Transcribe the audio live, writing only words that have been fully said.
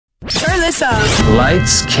Turn this up.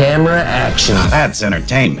 Lights, camera, action. Now that's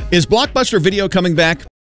entertainment. Is Blockbuster Video coming back?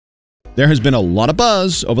 There has been a lot of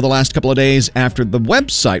buzz over the last couple of days after the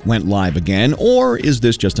website went live again, or is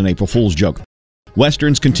this just an April Fool's joke?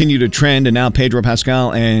 Westerns continue to trend, and now Pedro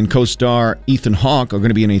Pascal and co-star Ethan Hawke are going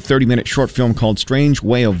to be in a 30-minute short film called Strange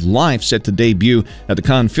Way of Life, set to debut at the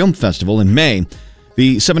Cannes Film Festival in May.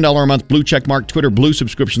 The $7 a month blue checkmark Twitter Blue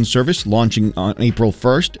subscription service launching on April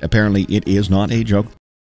 1st. Apparently, it is not a joke.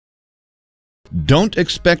 Don't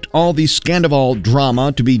expect all the Scandival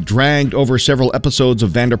drama to be dragged over several episodes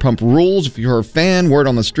of Vanderpump Rules. If you're a fan, word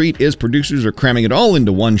on the street is producers are cramming it all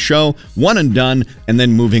into one show, one and done, and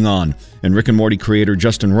then moving on. And Rick and Morty creator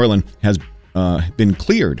Justin Roiland has been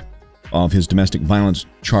cleared of his domestic violence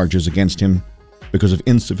charges against him because of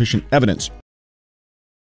insufficient evidence.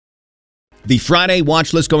 The Friday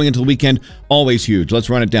watch list going into the weekend, always huge. Let's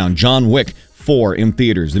run it down. John Wick 4 in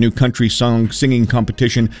theaters. The new country song singing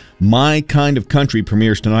competition, My Kind of Country,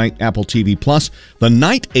 premieres tonight, Apple TV+. The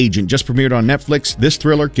Night Agent just premiered on Netflix. This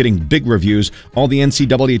thriller getting big reviews. All the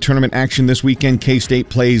NCAA tournament action this weekend. K-State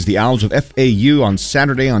plays the Owls of FAU on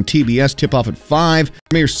Saturday on TBS. Tip-off at 5.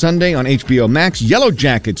 Premieres Sunday on HBO Max. Yellow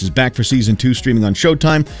Jackets is back for Season 2, streaming on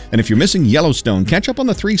Showtime. And if you're missing Yellowstone, catch up on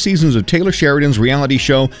the 3 seasons of Taylor Sheridan's reality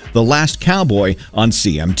show, The Last Cowboy, on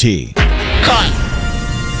CMT. Cut.